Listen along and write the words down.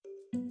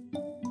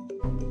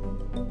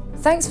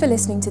Thanks for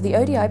listening to the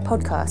ODI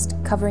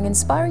podcast, covering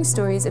inspiring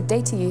stories of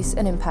data use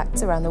and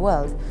impact around the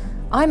world.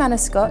 I'm Anna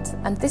Scott,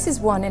 and this is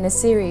one in a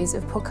series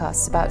of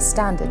podcasts about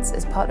standards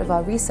as part of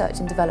our research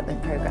and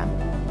development programme.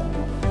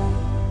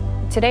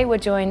 Today we're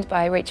joined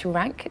by Rachel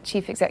Rank,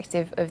 Chief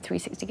Executive of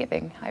 360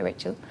 Giving. Hi,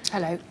 Rachel.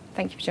 Hello.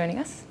 Thank you for joining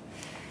us.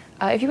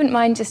 If you wouldn't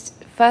mind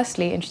just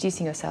firstly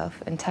introducing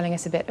yourself and telling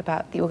us a bit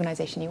about the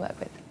organisation you work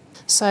with.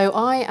 So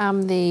I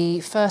am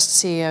the first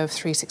CEO of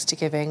 360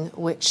 Giving,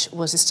 which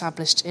was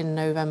established in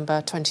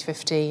November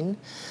 2015.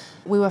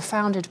 We were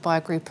founded by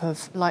a group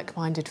of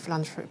like-minded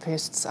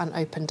philanthropists and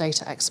open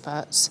data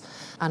experts,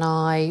 and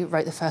I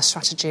wrote the first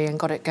strategy and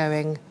got it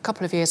going a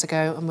couple of years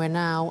ago, and we're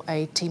now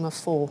a team of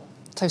 4.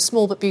 So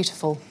small but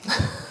beautiful.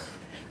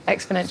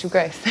 Exponential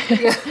growth.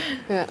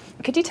 Yeah.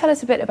 Could you tell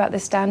us a bit about the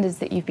standards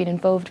that you've been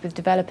involved with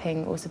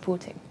developing or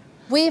supporting?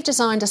 We've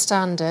designed a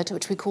standard,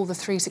 which we call the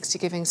 360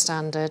 Giving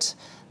Standard,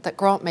 that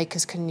grant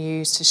makers can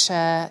use to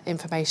share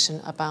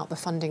information about the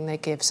funding they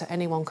give, so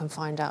anyone can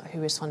find out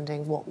who is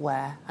funding what,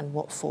 where and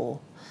what for.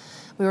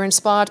 We were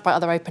inspired by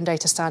other open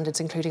data standards,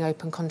 including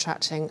open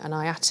contracting and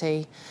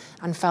IATI,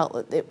 and felt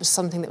that it was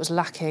something that was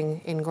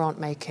lacking in grant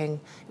making.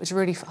 It was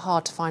really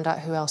hard to find out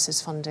who else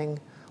is funding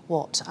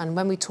what. And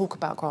when we talk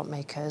about grant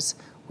makers,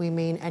 we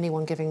mean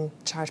anyone giving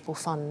charitable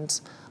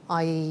funds,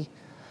 i.e.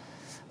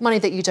 money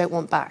that you don't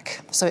want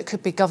back. So it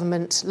could be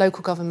government,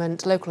 local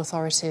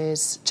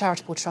authorities,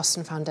 charitable trusts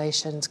and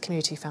foundations,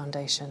 community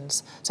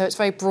foundations. So it's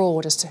very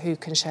broad as to who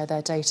can share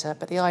their data,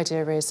 but the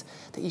idea is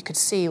that you could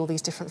see all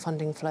these different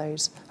funding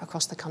flows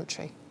across the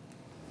country.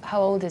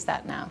 How old is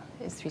that now,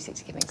 is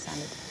 360 Giving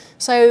Standard?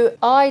 So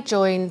I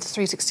joined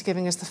 360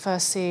 Giving as the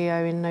first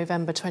CEO in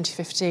November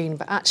 2015,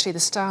 but actually the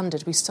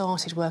standard, we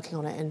started working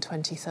on it in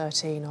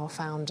 2013. Our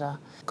founder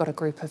got a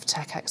group of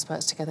tech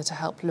experts together to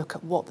help look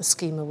at what the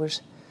schema would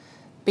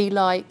be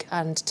like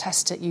and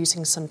test it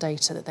using some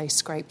data that they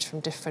scraped from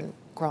different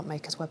grant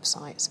makers'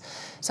 websites.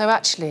 So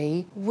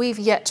actually, we've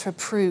yet to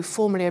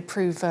formally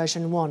approve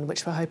version 1,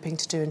 which we're hoping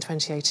to do in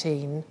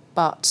 2018,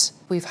 but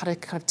we've had a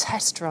kind of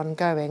test run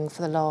going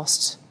for the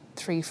last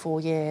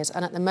 3-4 years,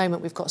 and at the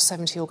moment we've got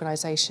 70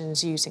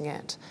 organisations using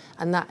it,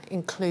 and that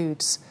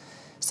includes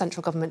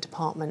central government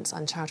departments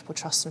and charitable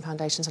trusts and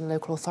foundations and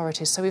local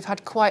authorities. So we've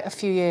had quite a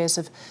few years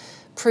of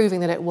proving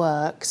that it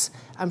works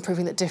and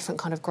proving that different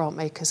kind of grant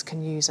makers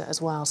can use it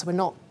as well. So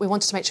we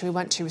wanted to make sure we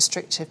weren't too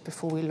restrictive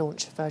before we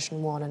launch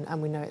version 1,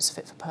 and we know it's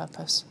fit for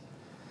purpose.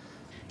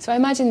 So I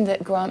imagine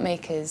that grant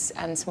makers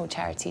and small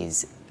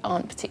charities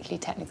aren't particularly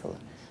technical.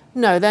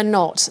 No, they're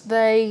not.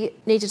 They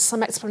needed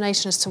some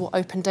explanation as to what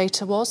open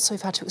data was, so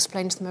we've had to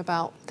explain to them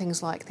about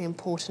things like the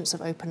importance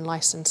of open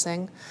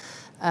licensing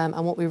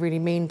and what we really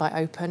mean by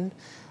open,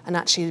 and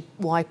actually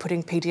why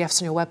putting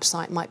PDFs on your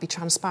website might be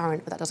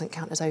transparent, but that doesn't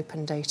count as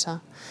open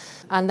data.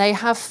 And they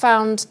have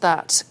found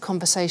that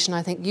conversation,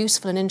 I think,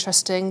 useful and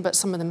interesting, but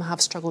some of them have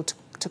struggled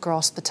to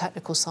grasp the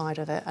technical side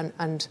of it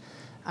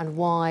and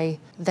why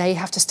they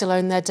have to still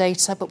own their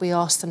data, but we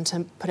ask them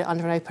to put it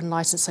under an open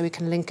license so we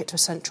can link it to a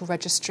central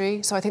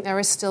registry. So I think there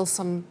is still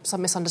some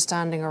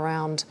misunderstanding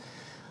around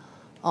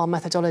our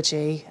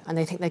methodology, and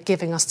they think they're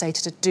giving us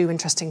data to do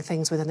interesting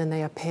things with, and then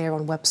they appear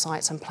on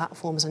websites and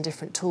platforms and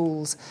different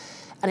tools.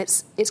 And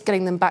it's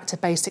getting them back to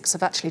basics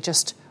of actually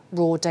just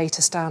raw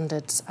data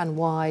standards, and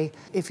why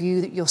if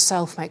you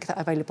yourself make that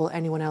available,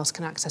 anyone else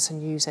can access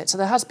and use it. So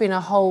there has been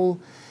a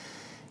whole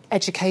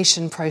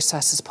education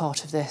process as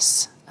part of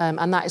this,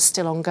 and that is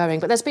still ongoing.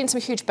 But there's been some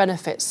huge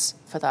benefits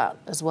for that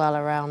as well,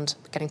 around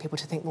getting people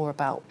to think more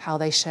about how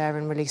they share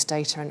and release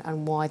data,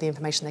 and why the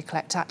information they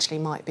collect actually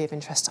might be of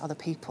interest to other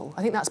people.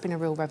 I think that's been a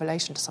real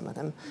revelation to some of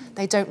them.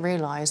 They don't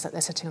realise that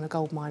they're sitting on a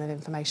goldmine of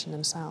information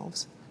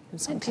themselves in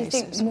some cases. Do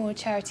you think more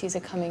charities are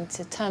coming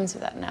to terms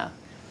with that now?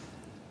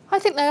 I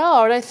think they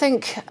are, and I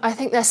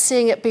think they're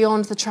seeing it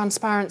beyond the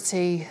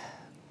transparency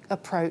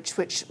approach,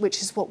 which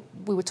is what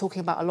we were talking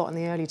about a lot in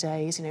the early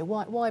days. You know,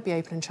 why be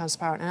open and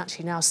transparent, and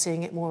actually now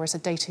seeing it more as a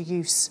data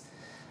use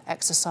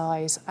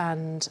exercise,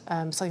 and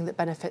something that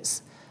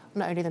benefits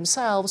not only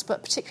themselves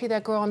but particularly their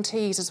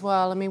grantees as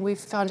well. I mean, we've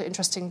found it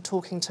interesting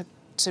talking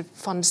to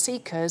fund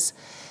seekers,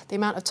 the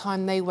amount of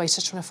time they waste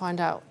just trying to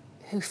find out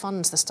who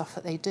funds the stuff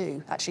that they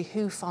do, actually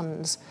who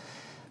funds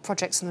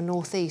projects in the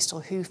North East,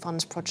 or who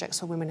funds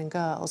projects for women and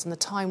girls, and the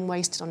time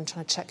wasted on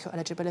trying to check your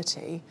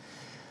eligibility.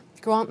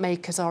 Grant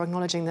makers are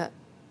acknowledging that,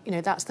 you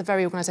know, that's the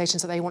very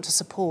organisations that they want to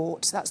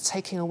support. That's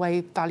taking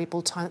away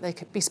valuable time that they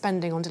could be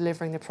spending on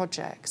delivering the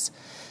projects.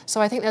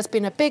 So I think there's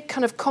been a big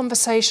kind of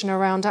conversation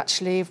around,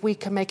 actually, if we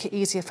can make it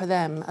easier for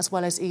them as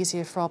well as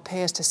easier for our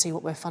peers to see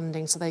what we're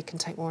funding, so they can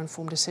take more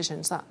informed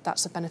decisions.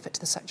 That's a benefit to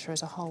the sector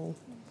as a whole.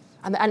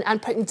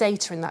 And putting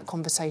data in that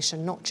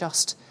conversation, not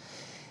just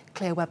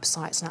clear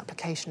websites and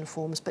application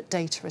forms, but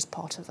data is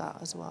part of that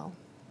as well.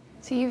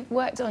 So you've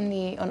worked on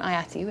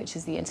IATI, which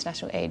is the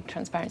International Aid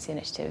Transparency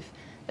Initiative,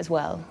 as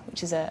well,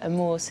 which is a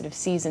more sort of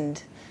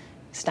seasoned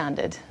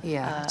standard.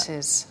 Yeah, it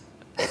is.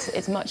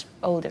 It's much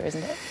older,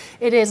 isn't it?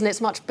 It is, and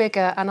it's much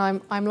bigger. And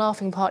I'm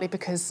laughing partly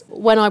because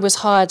when I was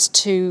hired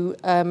to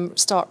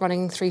start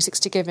running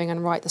 360 Giving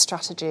and write the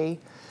strategy,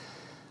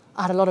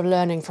 I had a lot of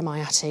learning from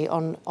IATI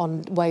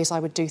on ways I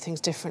would do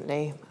things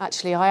differently.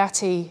 Actually,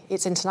 IATI,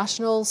 it's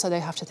international, so they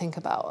have to think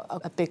about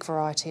a big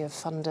variety of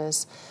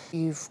funders.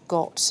 You've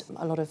got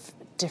a lot of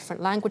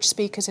different language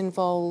speakers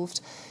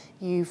involved.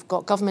 You've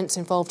got governments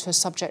involved who are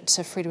subject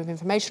to freedom of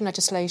information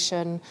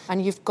legislation,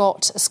 and you've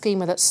got a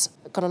schema that's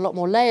got a lot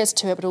more layers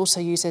to it, but also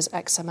uses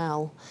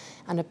XML.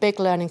 And a big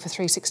learning for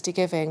 360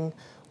 Giving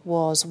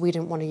was we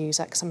didn't want to use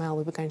XML,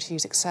 we were going to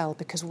use Excel,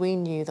 because we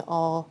knew that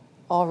our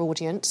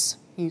audience,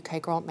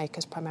 UK grant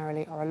makers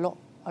primarily, are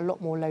a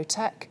lot more low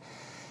tech.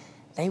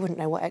 They wouldn't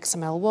know what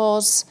XML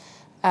was.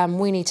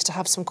 We needed to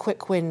have some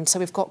quick wins. So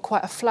we've got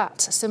quite a flat,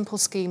 simple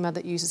schema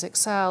that uses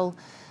Excel,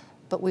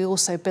 but we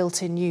also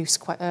built in use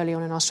quite early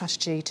on in our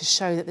strategy to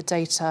show that the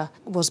data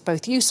was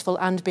both useful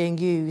and being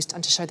used,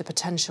 and to show the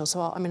potential. So,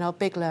 our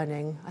big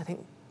learning, I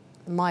think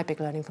my big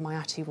learning from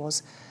IATI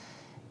was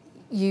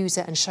use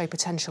it and show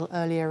potential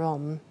earlier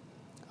on.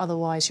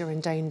 Otherwise, you're in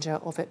danger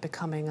of it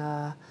becoming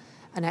an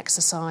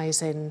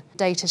exercise in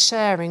data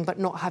sharing, but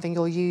not having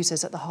your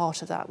users at the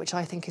heart of that, which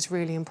I think is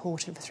really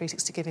important for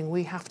 360 Giving.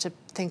 We have to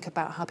think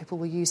about how people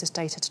will use this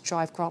data to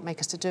drive grant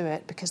makers to do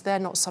it, because they're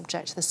not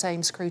subject to the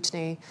same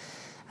scrutiny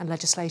and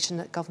legislation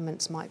that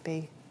governments might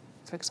be,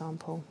 for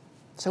example.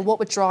 So what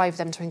would drive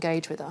them to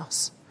engage with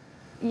us?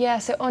 Yeah,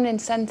 so on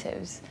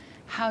incentives,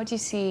 how do you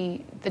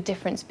see the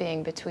difference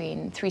being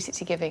between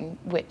 360 Giving,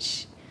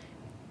 which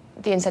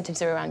the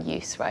incentives are around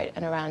use, right,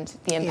 and around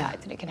the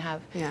impact that it can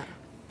have,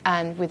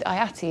 and with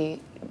IATI,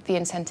 the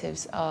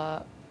incentives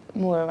are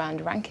more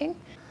around ranking?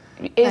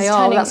 They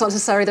are, but that's not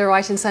necessarily the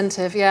right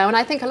incentive, and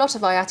I think a lot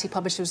of IATI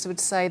publishers would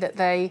say that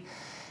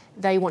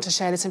they want to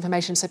share this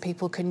information so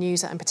people can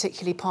use it, and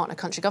particularly partner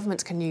country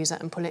governments can use it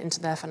and pull it into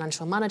their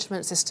financial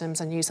management systems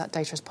and use that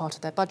data as part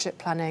of their budget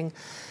planning.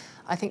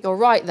 I think you're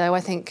right, though. I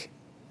think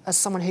as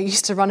someone who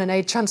used to run an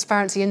aid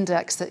transparency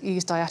index that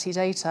used IATI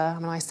data,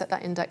 I set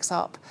that index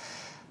up.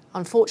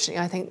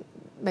 Unfortunately, I think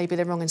maybe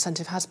the wrong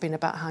incentive has been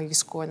about how you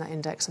score in that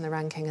index and the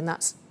ranking, and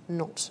that's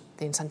not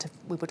the incentive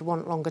we would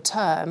want longer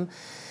term.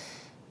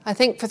 I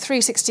think for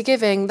 360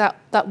 Giving,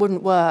 that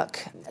wouldn't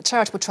work.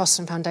 Charitable trusts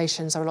and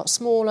foundations are a lot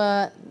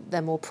smaller,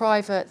 they're more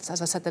private.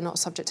 As I said, they're not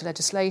subject to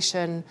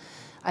legislation.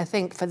 I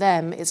think for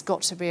them, it's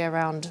got to be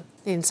around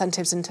the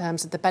incentives in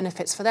terms of the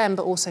benefits for them,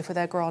 but also for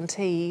their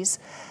grantees.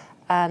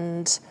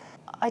 And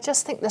I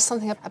just think there's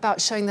something about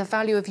showing the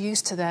value of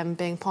use to them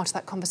being part of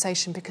that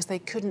conversation, because they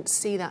couldn't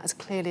see that as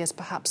clearly as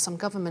perhaps some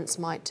governments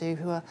might do,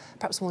 who are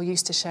perhaps more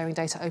used to sharing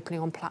data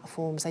openly on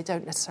platforms. They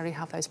don't necessarily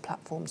have those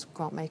platforms,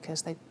 grant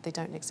makers, they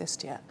don't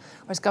exist yet.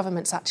 Whereas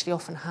governments actually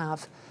often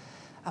have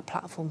a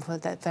platform for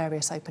their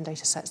various open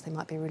data sets they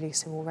might be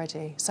releasing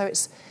already. So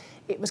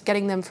it was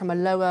getting them from a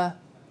lower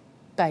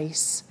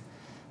base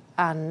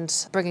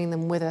and bringing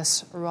them with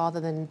us rather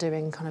than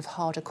doing kind of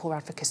harder core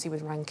advocacy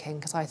with ranking,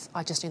 because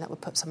I just knew that would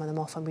put some of them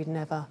off and we'd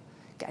never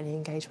get any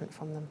engagement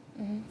from them.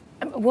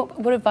 Mm-hmm.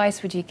 What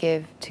advice would you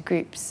give to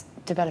groups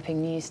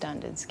developing new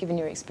standards, given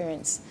your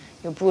experience,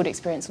 your broad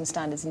experience on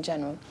standards in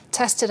general?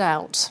 Test it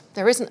out.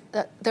 There isn't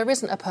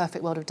a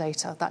perfect world of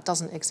data. That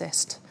doesn't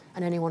exist.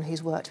 And anyone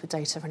who's worked with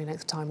data for any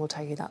length of time will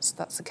tell you that's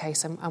the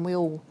case. And we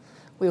all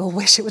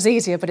wish it was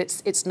easier, but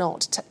it's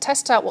not.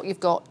 Test out what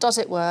you've got. Does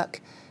it work?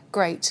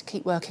 Great,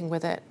 keep working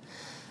with it.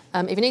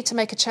 If you need to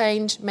make a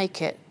change,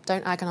 make it.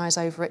 Don't agonise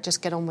over it,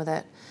 just get on with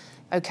it.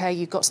 OK,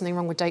 you've got something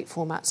wrong with date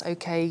formats.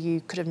 OK,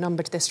 you could have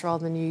numbered this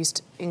rather than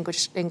used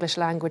English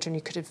language, and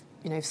you could have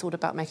thought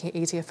about making it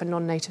easier for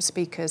non-native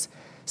speakers.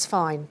 It's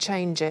fine,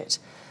 change it.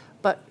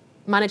 But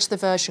manage the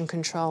version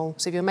control.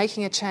 So if you're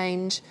making a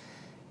change,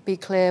 be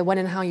clear when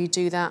and how you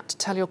do that,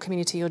 tell your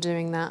community you're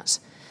doing that,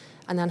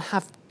 and then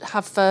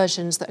have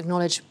versions that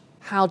acknowledge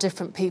how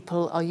different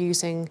people are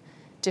using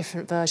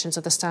different versions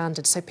of the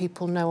standard, so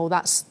people know,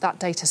 that's that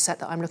data set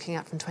that I'm looking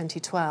at from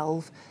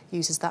 2012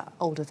 uses that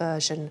older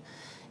version.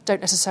 Don't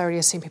necessarily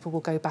assume people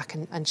will go back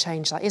and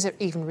change that. Is it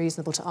even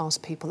reasonable to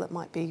ask people that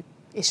might be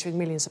issuing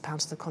millions of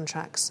pounds of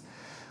contracts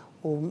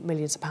or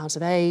millions of pounds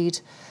of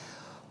aid,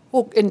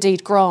 or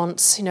indeed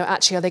grants,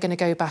 actually, are they going to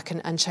go back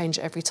and change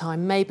it every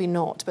time? Maybe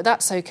not, but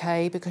that's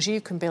okay, because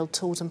you can build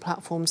tools and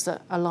platforms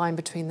that align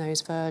between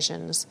those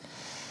versions.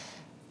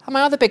 And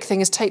my other big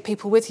thing is take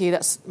people with you.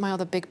 That's my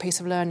other big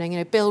piece of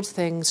learning. Build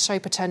things, show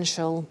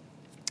potential,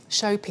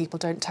 show people,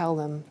 don't tell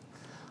them.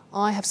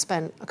 I have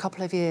spent a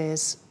couple of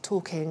years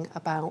talking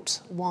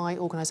about why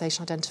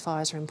organisation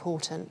identifiers are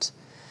important.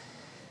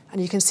 And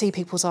you can see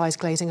people's eyes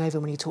glazing over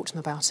when you talk to them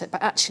about it.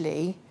 But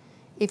actually,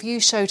 if you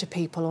show to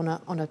people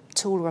on a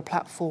tool or a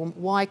platform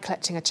why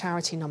collecting a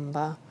charity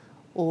number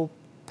or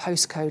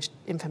postcode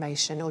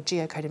information or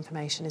geocode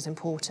information is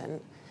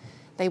important,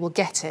 they will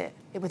get it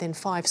within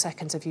 5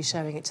 seconds of you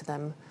showing it to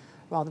them,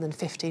 rather than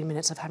 15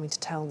 minutes of having to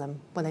tell them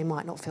when they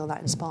might not feel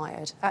that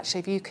inspired. Actually,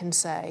 if you can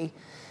say,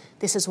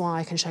 this is why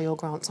I can show your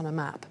grants on a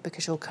map,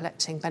 because you're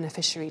collecting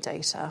beneficiary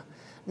data,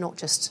 not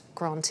just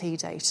grantee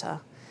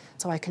data.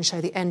 So I can show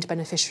the end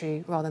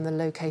beneficiary rather than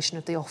the location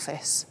of the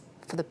office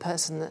for the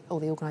person or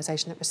the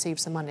organisation that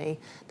receives the money.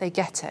 They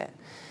get it.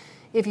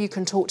 If you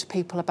can talk to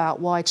people about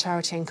why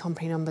charity and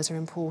company numbers are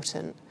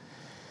important,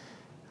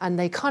 and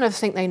they kind of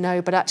think they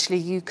know, but actually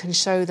you can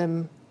show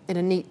them in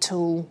a neat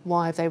tool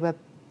why if they were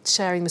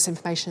sharing this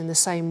information in the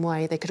same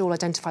way, they could all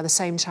identify the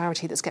same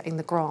charity that's getting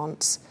the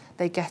grants.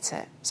 They get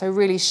it. So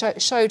really,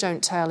 show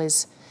don't tell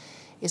is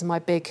my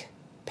big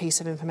piece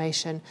of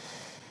information.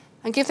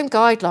 And give them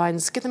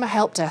guidelines, give them a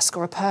help desk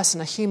or a person,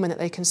 a human that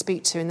they can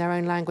speak to in their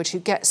own language who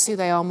gets who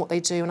they are and what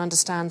they do and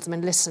understands them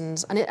and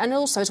listens and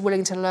also is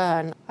willing to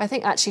learn. I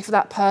think actually for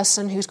that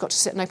person who's got to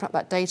sit and open up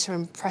that data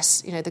and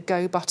press, the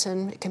go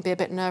button, it can be a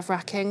bit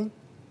nerve-wracking.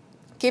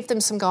 Give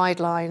them some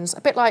guidelines, a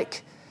bit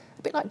like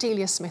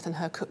Delia Smith and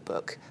her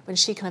cookbook, when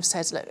she kind of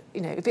says, look,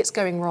 if it's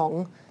going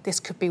wrong, this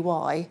could be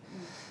why.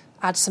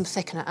 Add some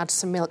thickener, add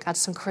some milk, add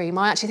some cream.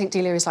 I actually think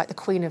Delia is like the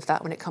queen of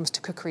that when it comes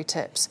to cookery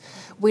tips.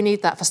 We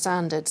need that for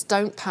standards.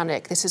 Don't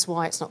panic. This is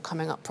why it's not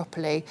coming up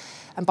properly.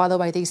 And by the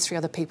way, these 3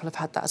 other people have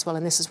had that as well,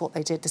 and this is what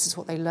they did, this is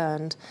what they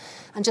learned.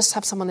 And just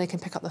have someone they can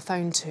pick up the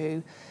phone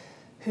to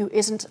who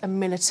isn't a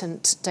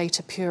militant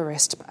data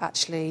purist, but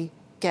actually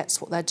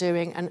gets what they're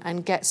doing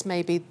and gets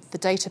maybe the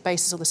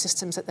databases or the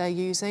systems that they're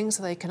using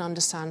so they can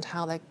understand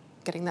how they're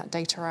getting that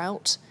data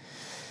out.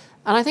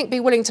 And I think be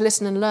willing to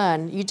listen and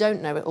learn. You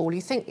don't know it all. You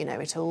think you know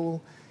it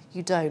all.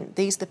 You don't.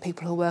 These are the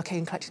people who are working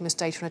and collecting this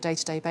data on a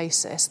day-to-day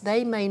basis.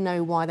 They may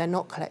know why they're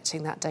not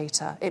collecting that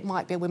data. It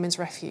might be a women's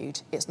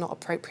refuge. It's not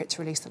appropriate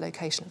to release the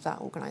location of that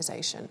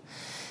organisation.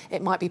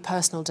 It might be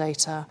personal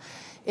data.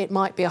 It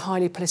might be a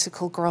highly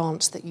political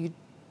grant that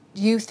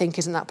you think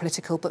isn't that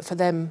political, but for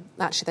them,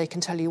 actually, they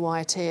can tell you why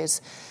it is.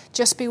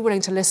 Just be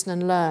willing to listen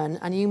and learn,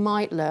 and you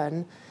might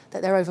learn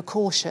that they're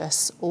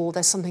overcautious or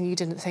there's something you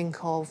didn't think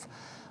of,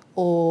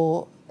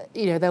 or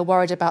they're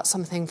worried about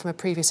something from a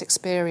previous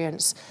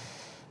experience.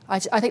 I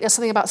think there's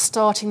something about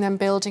starting them,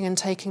 building and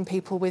taking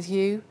people with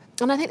you.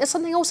 And I think there's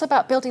something also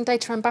about building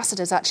data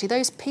ambassadors, actually.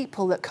 Those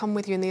people that come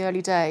with you in the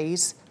early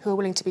days who are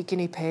willing to be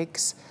guinea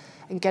pigs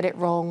and get it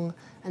wrong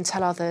and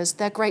tell others,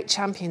 they're great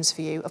champions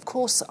for you. Of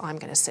course I'm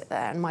going to sit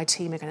there and my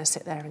team are going to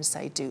sit there and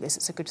say, do this,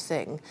 it's a good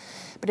thing.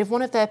 But if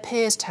one of their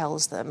peers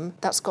tells them,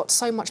 that's got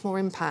so much more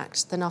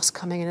impact than us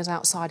coming in as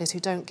outsiders who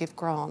don't give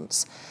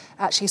grants.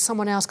 Actually,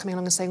 someone else coming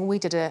along and saying, we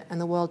did it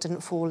and the world didn't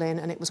fall in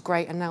and it was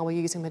great and now we're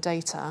using the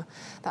data,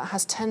 that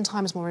has 10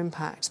 times more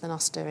impact than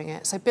us doing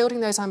it. So building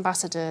those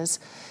ambassadors,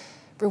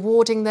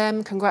 rewarding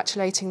them,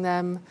 congratulating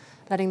them,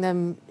 letting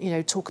them,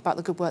 talk about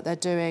the good work they're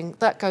doing,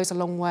 that goes a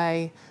long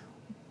way.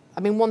 I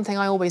mean, one thing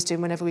I always do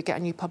whenever we get a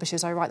new publisher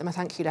is I write them a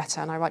thank you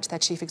letter and I write to their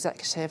chief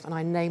executive and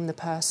I name the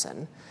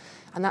person.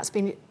 And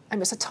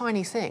it's a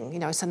tiny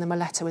thing. I send them a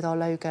letter with our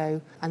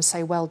logo and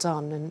say, well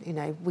done,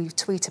 and, we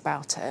tweet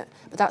about it.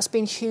 But that's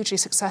been hugely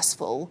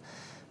successful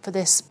for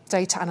this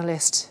data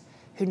analyst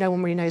who no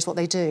one really knows what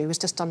they do, has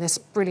just done this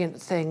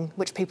brilliant thing,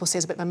 which people see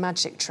as a bit of a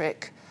magic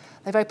trick.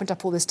 They've opened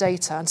up all this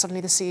data and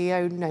suddenly the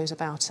CEO knows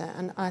about it.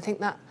 And I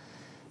think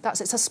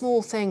it's a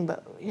small thing,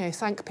 but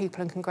thank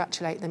people and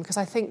congratulate them, because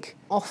I think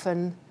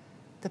often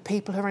the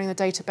people who are running the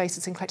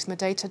databases and collecting the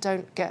data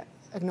don't get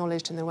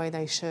acknowledged in the way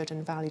they should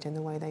and valued in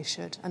the way they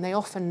should. And they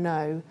often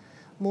know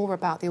more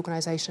about the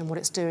organisation and what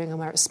it's doing and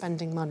where it's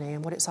spending money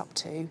and what it's up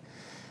to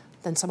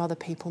than some other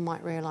people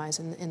might realise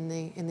in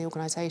the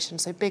organisation.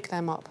 So big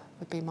them up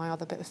would be my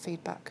other bit of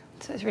feedback.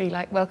 So it's really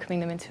like welcoming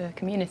them into a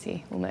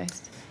community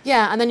almost.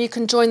 Yeah, and then you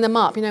can join them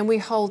up. And we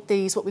hold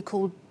these, what we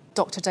call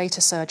doctor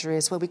data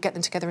surgeries, where we get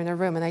them together in a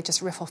room and they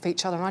just riff off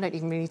each other. And I don't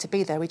even really need to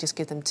be there. We just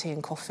give them tea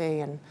and coffee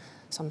and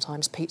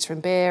sometimes pizza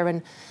and beer,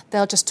 and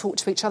they'll just talk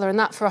to each other. And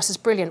that for us is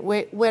brilliant.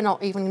 We're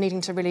not even needing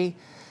to really,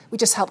 we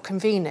just help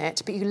convene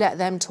it, but you let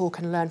them talk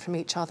and learn from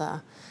each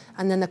other.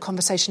 And then the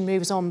conversation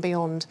moves on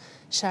beyond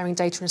sharing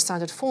data in a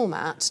standard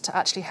format to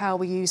actually how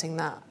we're using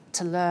that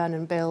to learn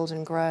and build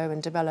and grow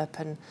and develop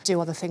and do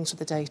other things with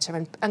the data.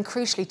 And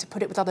crucially, to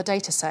put it with other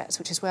data sets,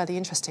 which is where the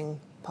interesting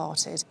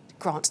part is.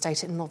 Grants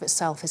data in and of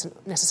itself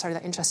isn't necessarily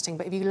that interesting,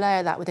 but if you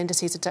layer that with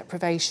indices of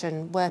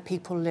deprivation, where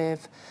people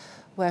live,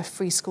 where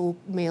free school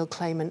meal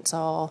claimants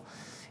are,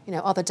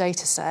 other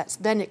data sets,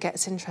 then it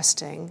gets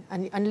interesting.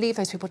 And leave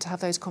those people to have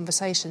those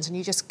conversations, and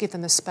you just give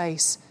them the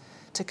space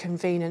to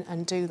convene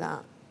and do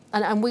that.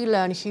 And we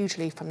learn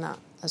hugely from that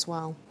as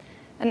well.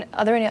 And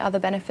are there any other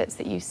benefits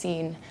that you've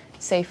seen,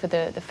 say, for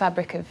the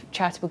fabric of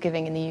charitable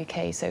giving in the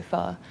UK so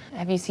far?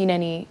 Have you seen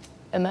any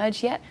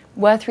emerge yet?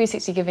 Were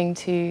 360 Giving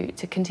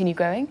to continue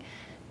growing?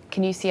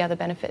 Can you see other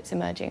benefits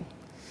emerging?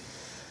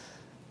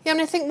 Yeah,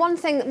 I think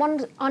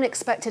one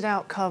unexpected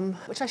outcome,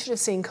 which I should have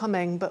seen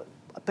coming but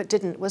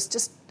didn't, was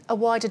just a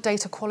wider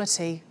data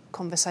quality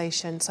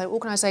conversation. So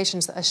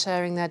organisations that are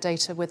sharing their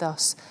data with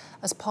us,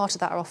 as part of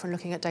that, are often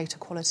looking at data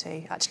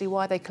quality. Actually,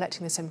 why are they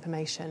collecting this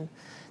information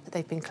that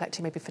they've been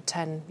collecting maybe for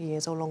 10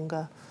 years or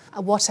longer?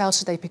 And what else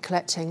should they be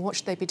collecting? What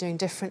should they be doing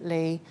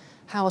differently?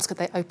 How else could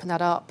they open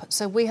that up?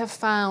 So we have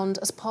found,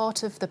 as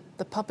part of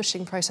the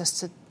publishing process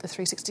to the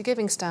 360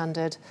 Giving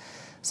standard,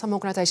 some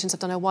organisations have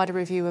done a wider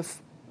review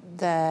of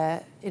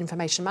their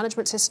information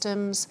management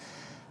systems,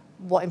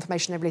 what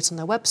information they release on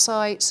their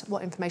website,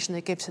 what information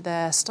they give to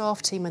their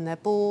staff team and their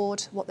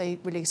board, what they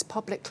release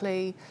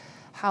publicly,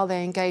 how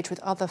they engage with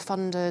other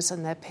funders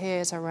and their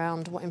peers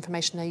around what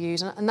information they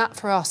use. And that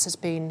for us has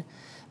been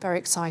very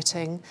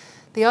exciting.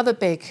 The other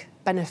big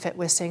benefit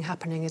we're seeing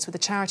happening is with the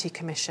Charity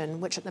Commission,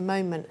 which at the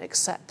moment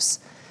accepts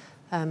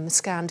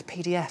scanned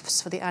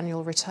PDFs for the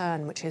annual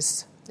return, which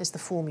is the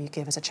form you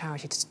give as a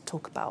charity to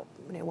talk about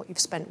what you've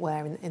spent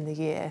where in the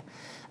year.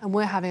 And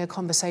we're having a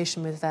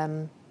conversation with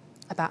them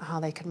about how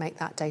they can make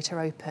that data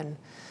open.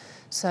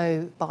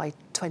 So by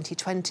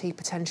 2020,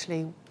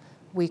 potentially,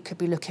 we could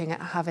be looking at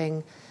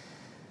having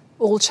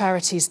all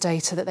charities'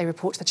 data that they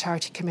report to the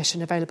Charity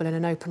Commission available in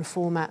an open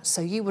format.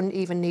 So you wouldn't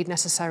even need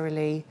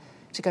necessarily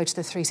to go to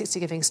the 360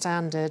 Giving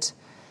Standard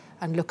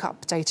and look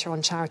up data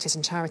on charities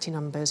and charity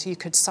numbers. You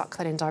could suck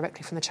that in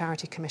directly from the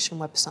Charity Commission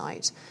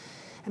website.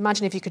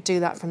 Imagine if you could do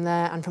that from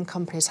there and from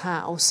Companies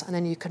House, and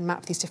then you can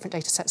map these different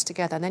data sets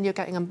together, and then you're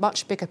getting a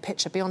much bigger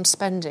picture beyond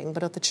spending,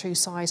 but of the true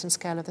size and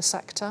scale of the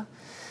sector.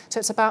 So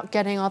it's about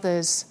getting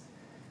others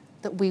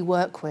that we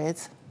work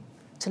with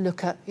to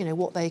look at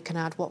what they can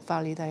add, what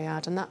value they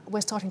add, and that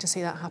we're starting to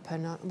see that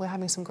happen. We're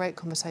having some great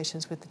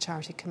conversations with the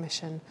Charity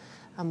Commission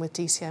and with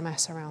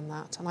DCMS around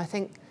that. And I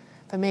think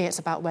for me it's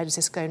about where does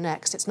this go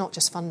next. It's not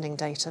just funding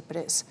data, but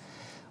it's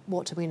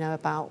what do we know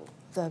about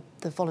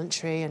the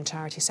voluntary and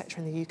charity sector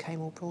in the UK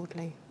more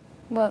broadly.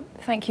 Well,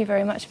 thank you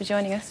very much for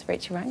joining us,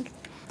 Rachel Rank.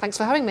 Thanks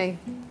for having me.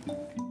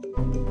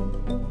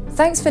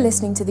 Thanks for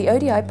listening to the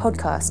ODI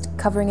podcast,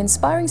 covering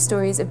inspiring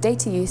stories of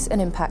data use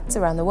and impacts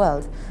around the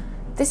world.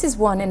 This is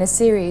one in a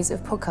series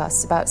of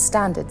podcasts about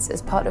standards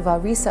as part of our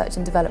research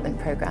and development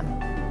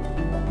programme.